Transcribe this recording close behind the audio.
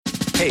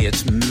Hey,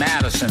 it's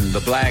Madison the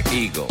Black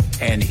Eagle,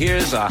 and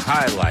here's a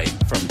highlight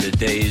from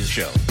today's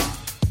show.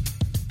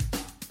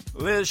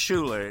 Liz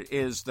Shuler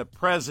is the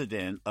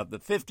president of the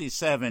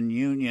 57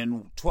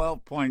 union,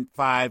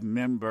 12.5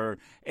 member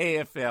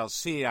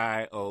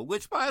AFL-CIO,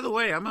 which, by the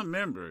way, I'm a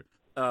member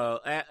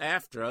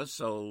after us,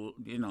 so,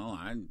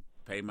 I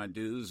pay my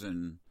dues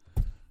and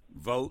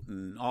vote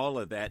and all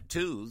of that,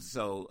 too.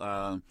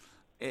 So,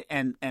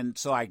 and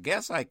so I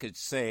guess I could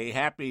say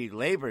Happy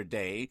Labor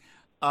Day.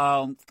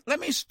 Let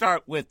me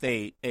start with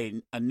a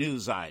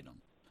news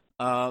item.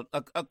 A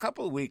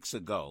couple of weeks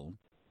ago,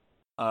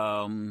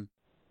 a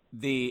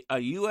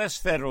U.S.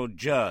 federal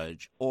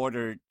judge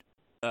ordered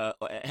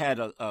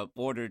Starbucks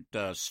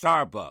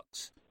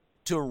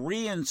to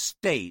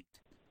reinstate,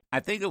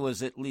 I think it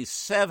was at least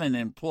 7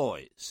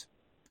 employees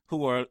who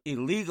were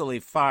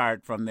illegally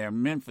fired from their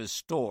Memphis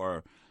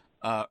store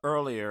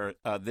earlier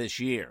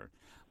this year.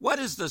 What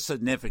is the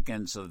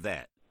significance of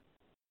that?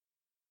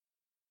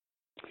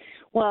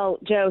 Well,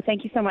 Joe,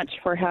 thank you so much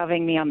for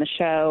having me on the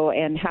show,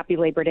 and happy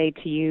Labor Day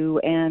to you.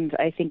 And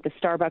I think the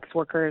Starbucks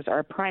workers are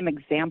a prime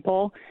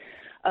example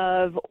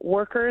of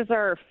workers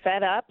are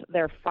fed up,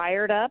 they're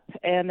fired up,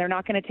 and they're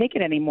not going to take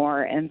it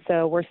anymore. And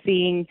so we're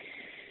seeing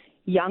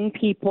young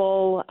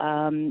people,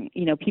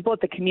 people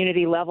at the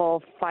community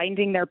level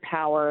finding their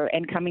power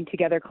and coming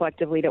together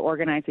collectively to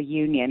organize a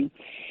union.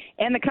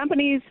 And the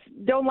companies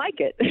don't like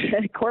it.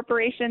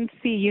 Corporations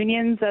see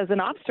unions as an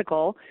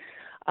obstacle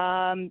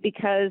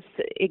because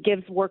it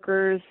gives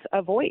workers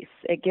a voice.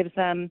 It gives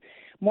them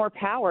more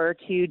power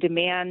to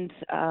demand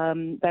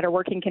better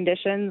working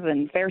conditions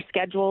and fair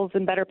schedules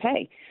and better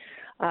pay.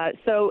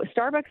 So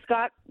Starbucks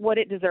got what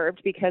it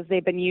deserved because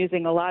they've been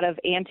using a lot of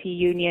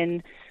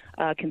anti-union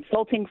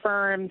consulting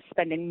firms,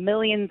 spending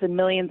millions and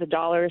millions of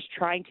dollars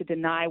trying to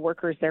deny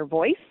workers their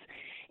voice.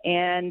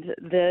 And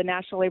the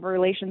National Labor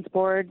Relations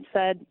Board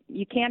said,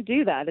 you can't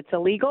do that. It's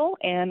illegal,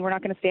 and we're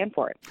not going to stand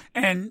for it.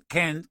 And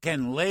can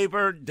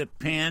labor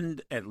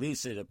depend, at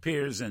least it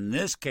appears in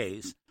this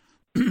case,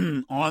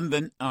 on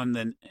the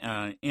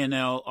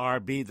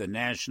NLRB, the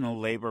National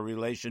Labor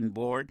Relations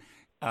Board,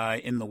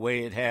 in the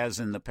way it has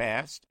in the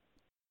past?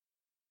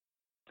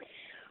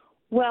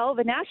 Well,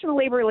 the National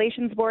Labor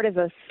Relations Board is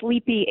a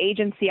sleepy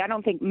agency. I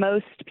don't think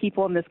most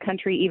people in this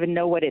country even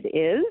know what it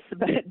is,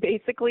 but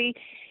basically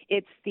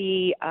it's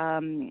the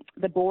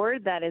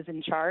board that is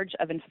in charge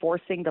of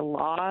enforcing the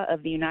law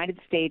of the United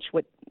States,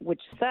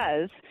 which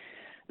says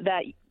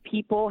that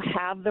people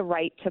have the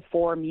right to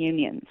form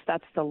unions.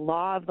 That's the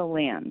law of the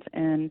land.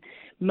 And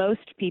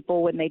most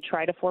people, when they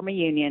try to form a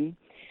union,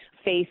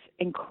 face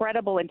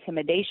incredible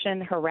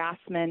intimidation,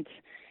 harassment,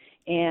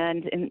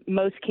 and in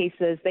most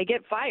cases, they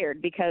get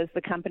fired because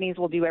the companies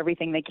will do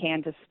everything they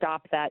can to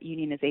stop that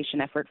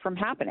unionization effort from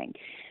happening.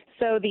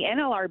 So the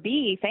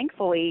NLRB,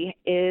 thankfully,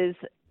 is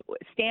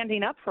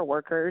standing up for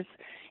workers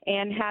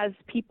and has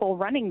people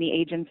running the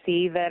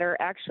agency that are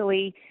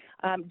actually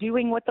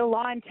doing what the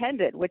law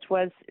intended, which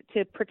was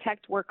to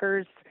protect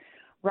workers'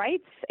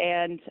 rights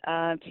and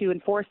to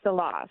enforce the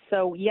law.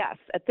 So, yes,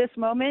 at this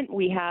moment,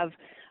 we have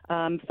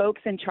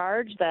folks in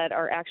charge that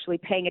are actually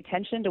paying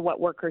attention to what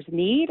workers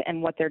need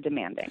and what they're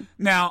demanding.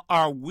 Now,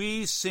 are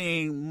we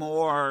seeing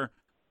more,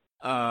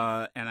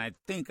 and I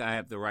think I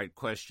have the right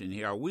question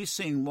here, are we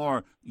seeing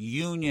more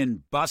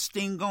union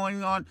busting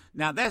going on?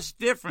 Now, that's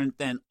different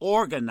than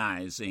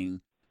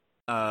organizing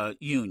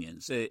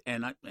unions,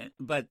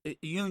 but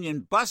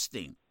union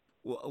busting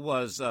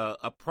was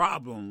a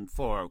problem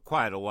for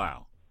quite a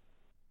while.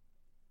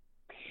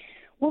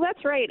 Well,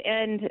 that's right.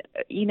 And,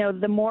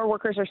 the more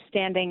workers are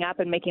standing up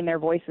and making their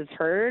voices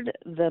heard,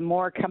 the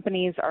more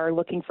companies are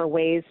looking for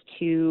ways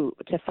to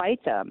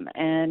fight them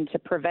and to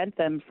prevent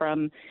them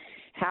from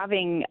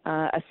having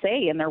a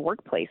say in their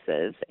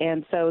workplaces.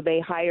 And so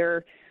they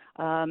hire,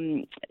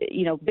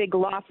 big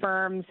law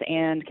firms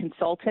and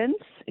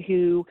consultants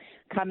who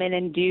come in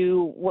and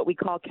do what we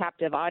call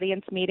captive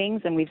audience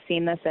meetings. And we've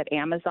seen this at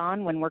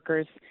Amazon when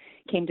workers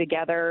came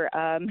together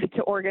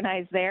to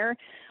organize there,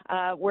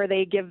 where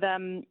they give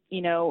them,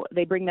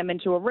 they bring them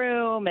into a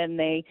room and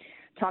they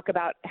talk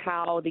about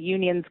how the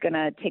union's going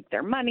to take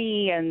their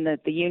money and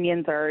that the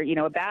unions are,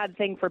 a bad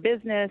thing for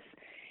business.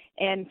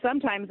 And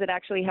sometimes it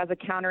actually has a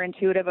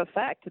counterintuitive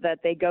effect that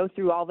they go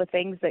through all the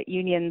things that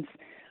unions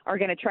are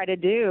going to try to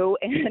do,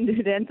 and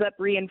it ends up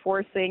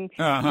reinforcing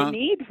the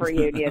need for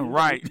unions.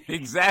 Right,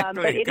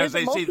 exactly. But it is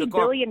a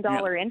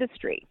multi-billion-dollar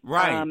industry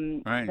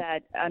right. that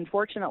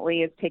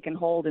unfortunately has taken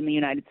hold in the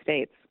United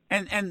States.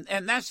 And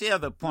that's the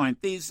other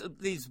point.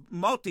 These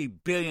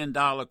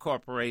multi-billion-dollar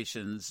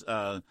corporations,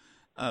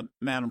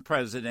 Madam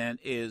President,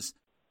 is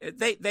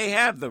they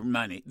have the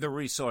money, the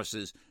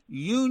resources.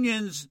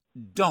 Unions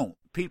don't.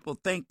 People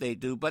think they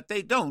do, but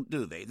they don't,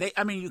 do they?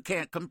 You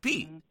can't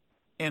compete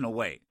in a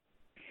way.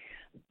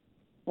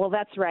 Well,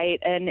 that's right.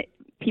 And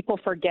people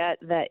forget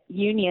that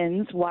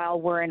unions, while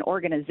we're an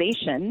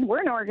organization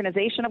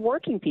of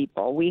working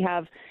people. We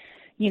have,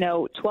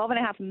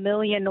 12.5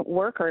 million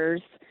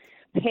workers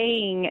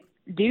paying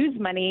dues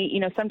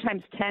money,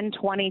 sometimes $10,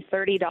 $20,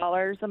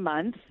 $30 a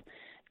month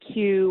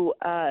to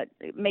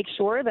make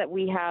sure that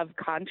we have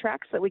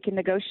contracts that we can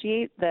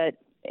negotiate that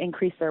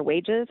increase their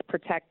wages,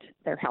 protect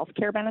their health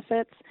care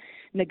benefits,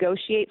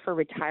 negotiate for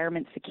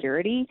retirement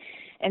security.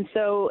 And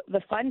so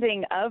the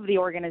funding of the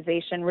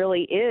organization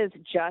really is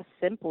just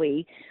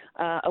simply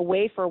a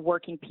way for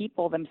working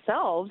people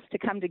themselves to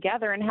come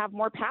together and have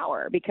more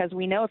power, because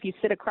we know if you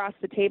sit across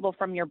the table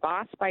from your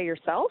boss by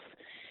yourself,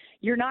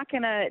 you're not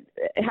going to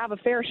have a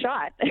fair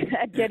shot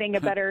at getting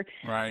a better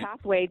right.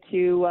 pathway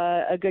to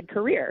a good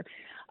career.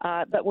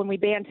 But when we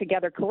band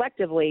together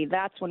collectively,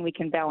 that's when we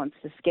can balance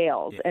the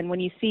scales. Yeah. And when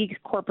you see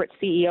corporate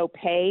CEO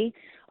pay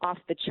off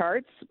the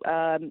charts,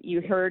 you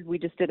heard we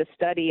just did a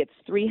study. It's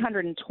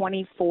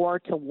 324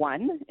 to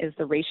 1 is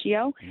the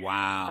ratio.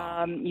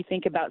 Wow. You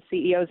think about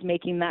CEOs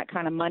making that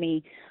kind of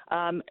money,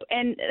 and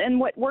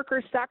what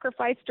workers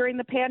sacrificed during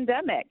the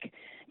pandemic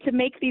to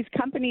make these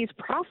companies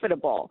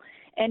profitable,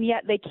 and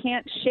yet they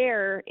can't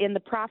share in the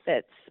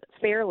profits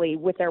fairly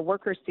with their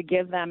workers to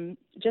give them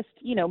just,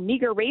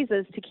 meager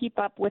raises to keep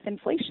up with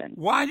inflation.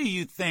 Why do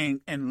you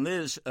think, and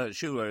Liz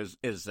Shuler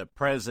is the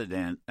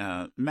president,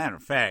 matter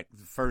of fact,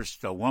 the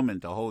first woman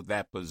to hold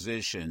that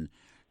position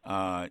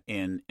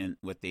in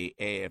with the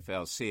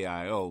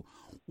AFL-CIO,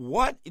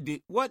 what do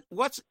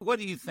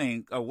you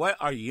think, or what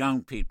are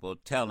young people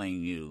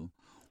telling you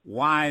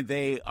why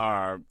they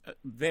are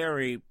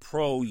very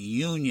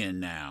pro-union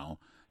now?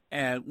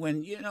 And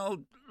when,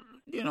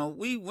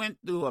 we went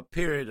through a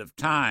period of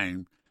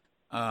time,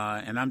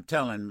 and I'm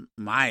telling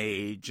my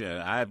age,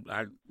 I've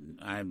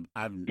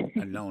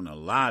known a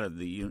lot of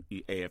the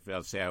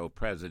AFL-CIO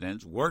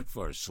presidents, worked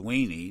for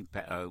Sweeney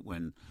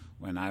when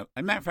as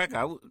a matter of fact,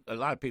 a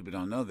lot of people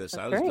don't know this.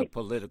 That's I was right. the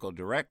political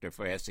director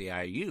for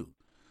SEIU.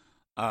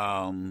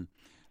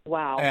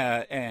 Wow.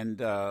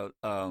 And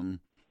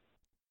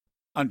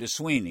under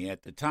Sweeney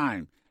at the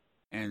time.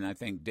 And I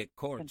think Dick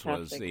Courts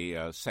was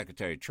the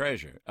secretary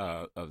treasurer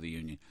of the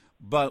union.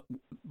 But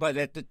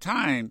at the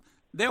time,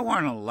 there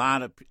weren't a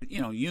lot of,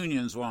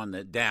 unions were on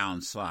the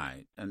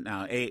downslide. And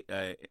now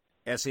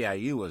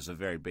SEIU was a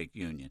very big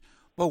union.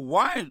 But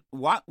what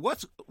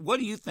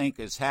do you think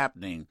is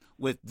happening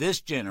with this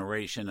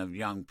generation of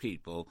young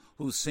people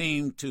who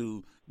seem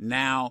to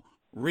now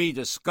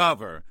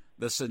rediscover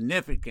the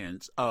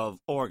significance of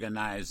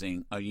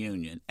organizing a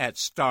union at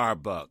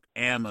Starbucks,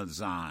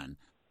 Amazon,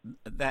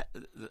 that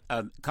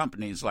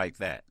companies like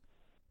that?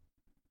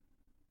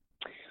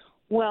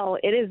 Well,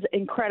 it is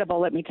incredible,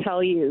 let me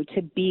tell you,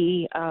 to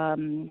be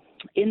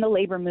in the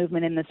labor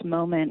movement in this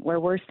moment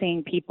where we're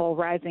seeing people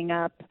rising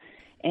up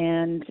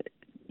and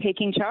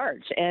taking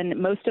charge.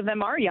 And most of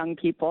them are young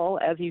people,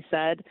 as you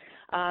said.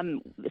 77%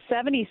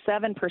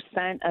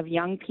 of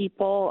young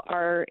people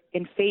are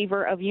in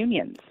favor of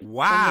unions.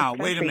 Wow,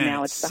 wait a minute,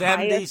 now. It's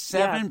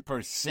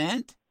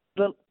 77%?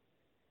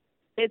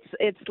 It's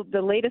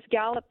the latest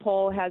Gallup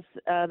poll has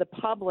the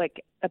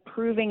public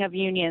approving of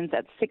unions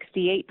at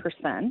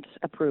 68%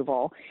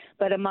 approval,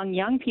 but among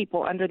young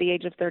people under the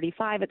age of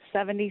 35, it's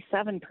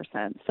 77%.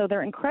 So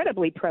they're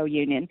incredibly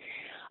pro-union.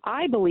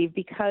 I believe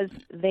because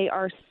they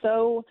are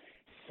so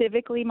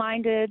civically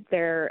minded.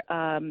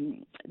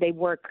 They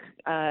work.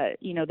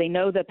 They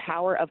know the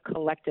power of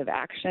collective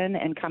action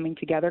and coming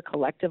together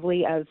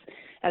collectively as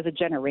a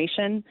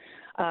generation.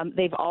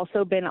 They've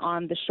also been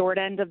on the short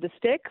end of the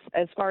stick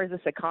as far as this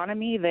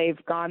economy.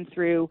 They've gone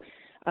through,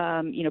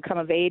 come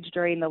of age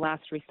during the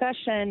last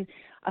recession.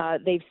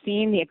 They've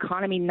seen the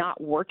economy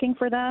not working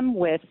for them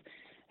with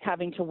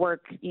having to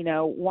work,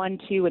 1,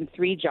 2, and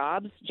 3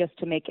 jobs just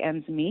to make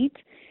ends meet.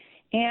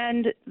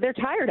 And they're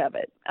tired of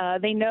it.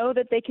 They know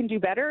that they can do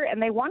better, and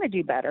they want to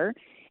do better.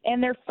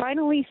 And they're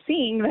finally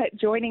seeing that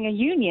joining a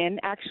union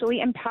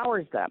actually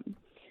empowers them.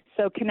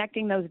 So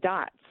connecting those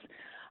dots.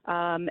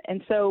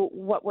 And so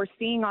what we're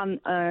seeing on,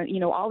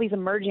 all these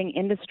emerging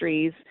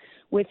industries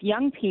with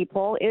young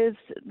people is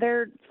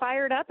they're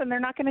fired up and they're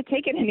not going to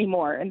take it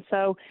anymore. And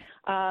so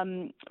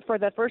for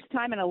the first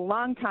time in a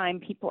long time,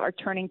 people are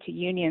turning to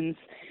unions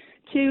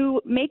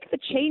to make the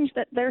change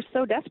that they're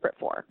so desperate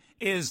for.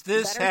 Is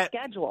this better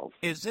schedules?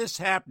 Is this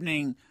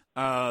happening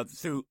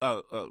through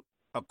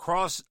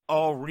across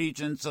all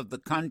regions of the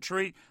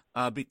country?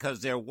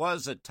 Because there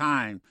was a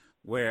time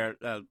where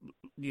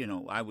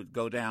I would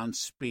go down,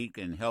 speak,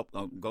 and help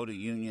go to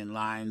union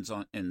lines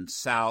in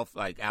South,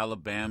 like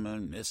Alabama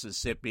and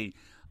Mississippi.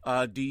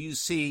 Do you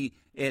see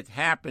it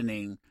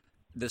happening,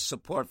 the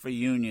support for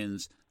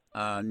unions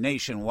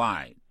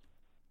nationwide?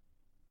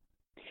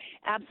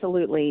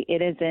 Absolutely.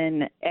 It is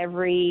in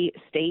every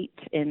state,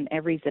 in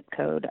every zip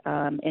code,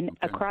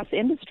 across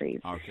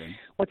industries. Okay.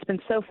 What's been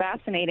so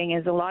fascinating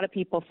is a lot of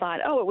people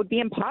thought, it would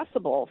be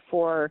impossible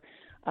for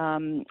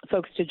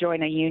folks to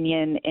join a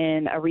union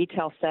in a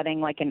retail setting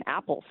like an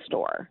Apple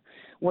store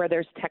where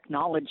there's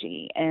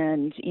technology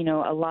and,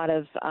 a lot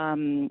of,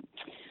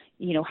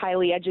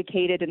 highly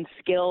educated and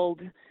skilled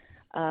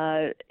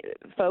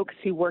folks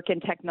who work in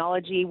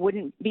technology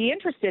wouldn't be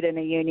interested in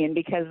a union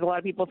because a lot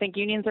of people think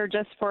unions are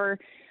just for,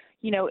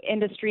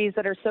 industries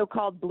that are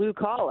so-called blue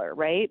collar,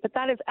 right? But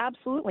that is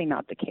absolutely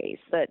not the case.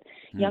 That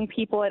young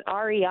people at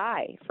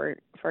REI,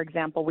 for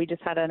example, we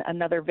just had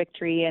another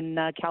victory in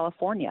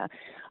California.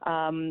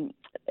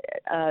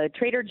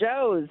 Trader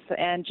Joe's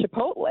and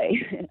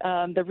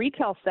Chipotle, the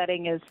retail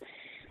setting is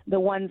the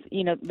ones,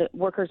 the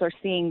workers are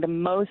seeing the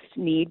most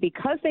need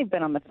because they've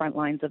been on the front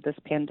lines of this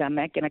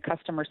pandemic in a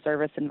customer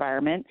service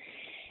environment.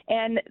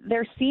 And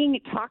they're seeing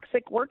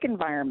toxic work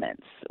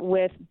environments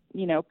with,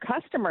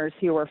 customers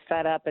who are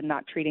fed up and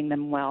not treating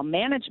them well,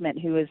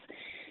 management who is,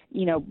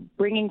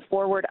 bringing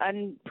forward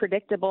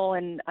unpredictable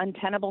and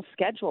untenable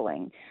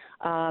scheduling.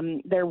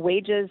 Their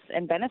wages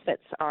and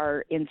benefits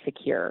are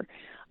insecure.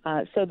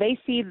 So they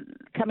see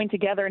coming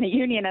together in a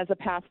union as a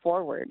path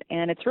forward,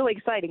 and it's really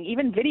exciting.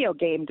 Even video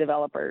game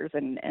developers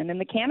and in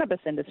the cannabis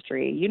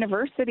industry,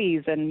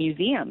 universities and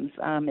museums,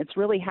 it's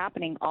really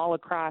happening all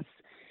across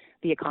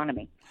the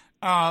economy.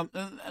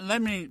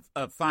 Let me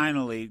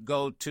finally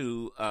go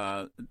to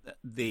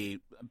the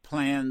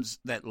plans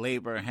that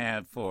Labor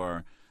had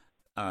for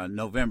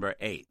November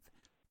 8th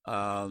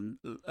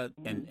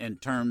in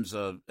terms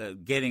of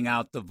getting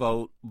out the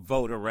vote,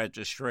 voter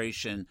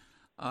registration.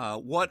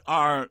 What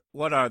are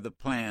the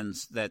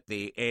plans that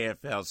the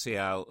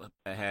AFL-CIO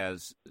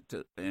has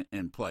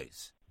in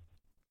place?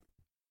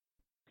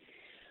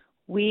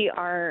 We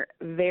are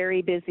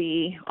very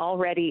busy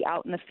already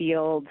out in the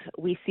field.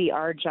 We see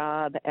our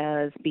job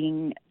as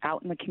being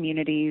out in the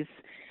communities,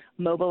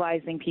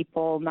 mobilizing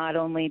people not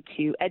only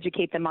to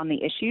educate them on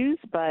the issues,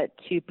 but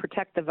to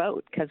protect the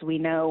vote, because we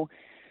know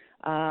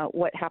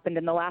what happened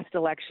in the last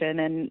election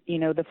and,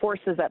 the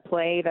forces at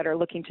play that are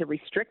looking to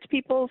restrict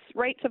people's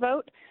right to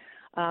vote.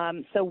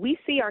 So we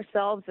see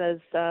ourselves as,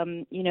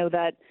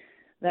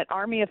 that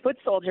army of foot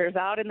soldiers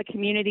out in the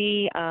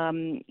community,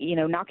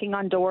 knocking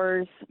on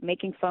doors,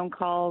 making phone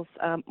calls,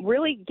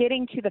 really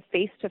getting to the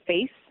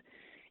face-to-face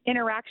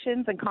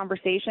interactions and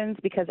conversations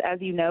because,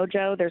 as you know,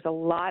 Joe, there's a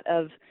lot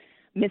of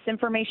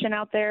misinformation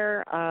out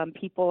there.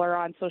 People are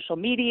on social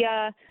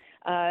media.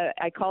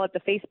 I call it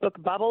the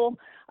Facebook bubble,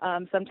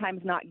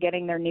 sometimes not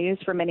getting their news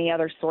from any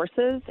other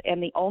sources.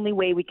 And the only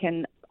way we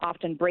can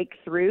often break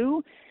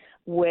through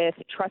with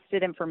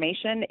trusted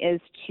information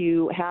is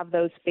to have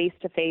those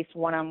face-to-face,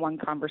 one-on-one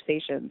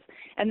conversations.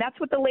 And that's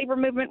what the labor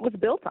movement was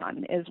built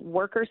on, is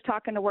workers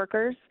talking to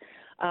workers,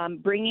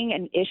 bringing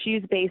an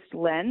issues-based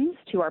lens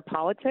to our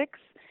politics,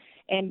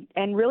 and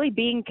really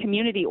being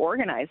community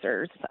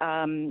organizers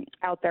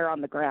out there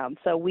on the ground.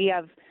 So we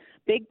have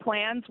big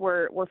plans.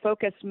 We're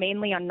focused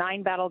mainly on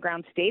 9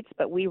 battleground states,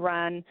 but we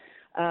run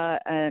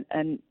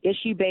an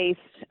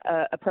issue-based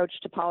approach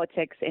to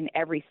politics in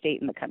every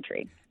state in the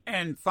country.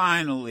 And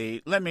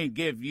finally, let me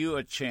give you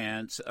a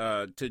chance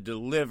to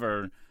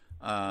deliver,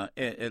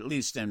 at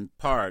least in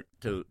part,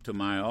 to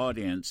my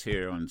audience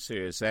here on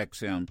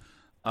SiriusXM,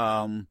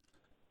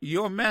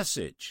 your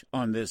message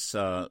on this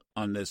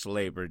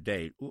Labor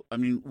Day. I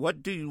mean,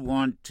 what do you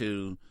want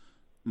to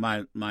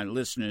my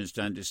listeners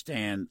to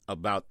understand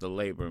about the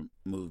labor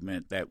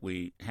movement that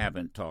we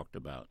haven't talked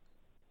about?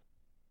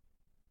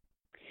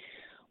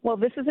 Well,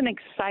 this is an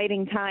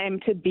exciting time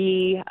to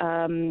be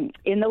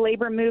in the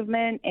labor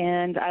movement,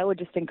 and I would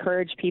just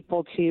encourage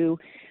people to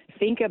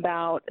think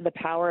about the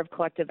power of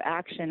collective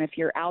action. If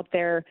you're out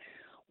there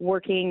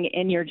working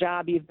in your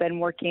job, you've been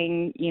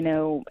working,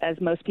 as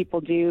most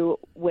people do,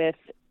 with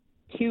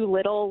too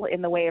little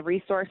in the way of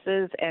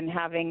resources and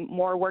having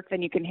more work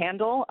than you can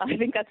handle. I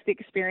think that's the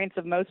experience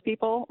of most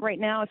people right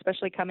now,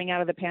 especially coming out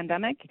of the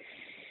pandemic,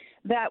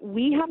 that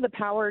we have the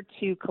power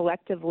to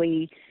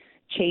collectively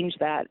change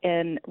that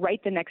and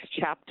write the next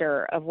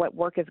chapter of what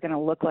work is going to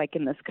look like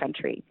in this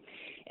country.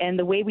 And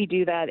the way we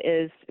do that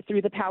is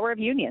through the power of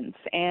unions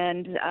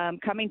and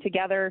coming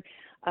together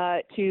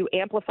to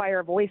amplify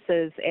our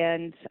voices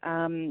and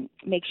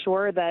make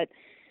sure that,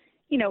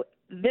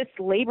 this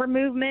labor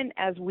movement,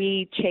 as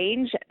we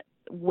change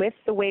with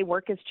the way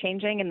work is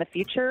changing in the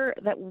future,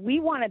 that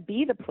we want to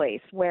be the place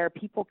where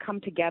people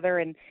come together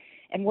and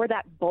we're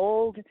that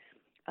bold,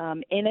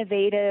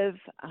 innovative,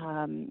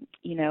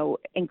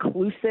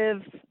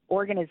 inclusive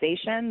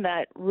organization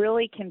that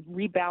really can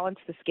rebalance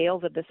the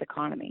scales of this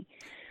economy.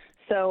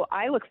 So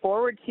I look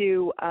forward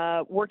to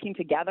working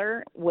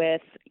together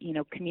with,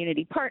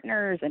 community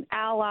partners and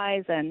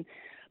allies and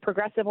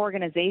progressive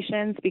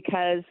organizations,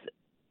 because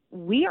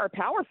we are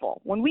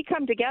powerful. When we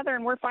come together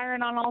and we're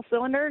firing on all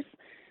cylinders,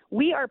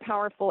 we are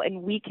powerful,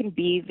 and we can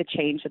be the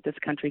change that this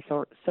country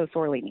so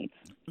sorely needs.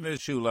 Ms.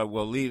 Shula,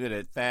 we'll leave it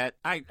at that.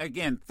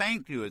 Again,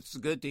 thank you. It's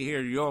good to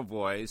hear your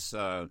voice.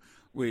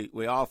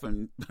 We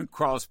often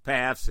cross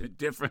paths at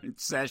different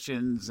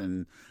sessions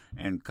and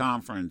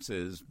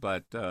conferences,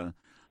 but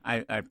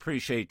I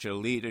appreciate your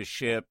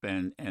leadership,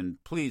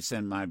 and please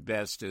send my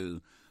best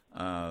to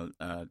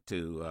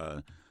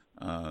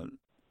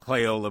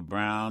Cleola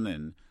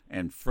Brown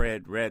and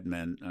Fred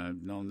Redmond.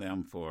 I've known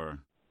them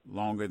for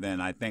longer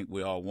than I think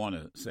we all want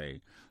to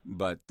say,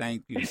 but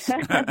thank you.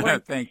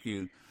 Thank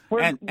you.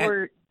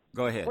 We're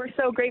Go ahead. We're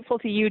so grateful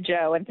to you,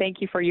 Joe, and thank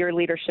you for your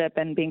leadership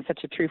and being such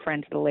a true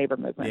friend to the labor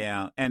movement.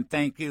 Yeah, and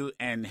thank you,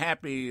 and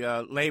happy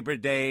Labor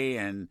Day,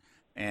 and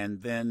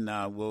then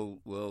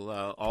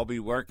we'll all be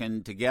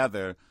working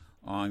together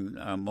on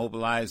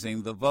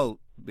mobilizing the vote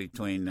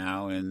between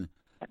now and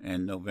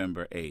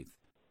November 8th.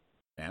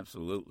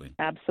 Absolutely.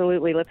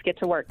 Absolutely. Let's get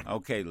to work.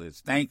 Okay,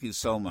 Liz. Thank you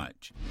so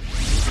much.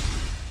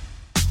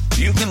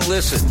 You can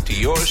listen to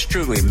yours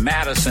truly,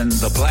 Madison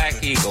the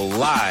Black Eagle,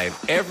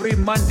 live every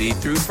Monday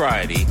through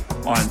Friday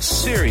on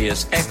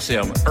Sirius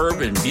XM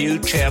Urban View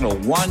Channel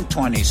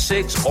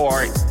 126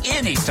 or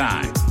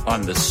anytime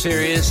on the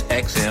Sirius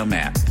XM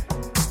app.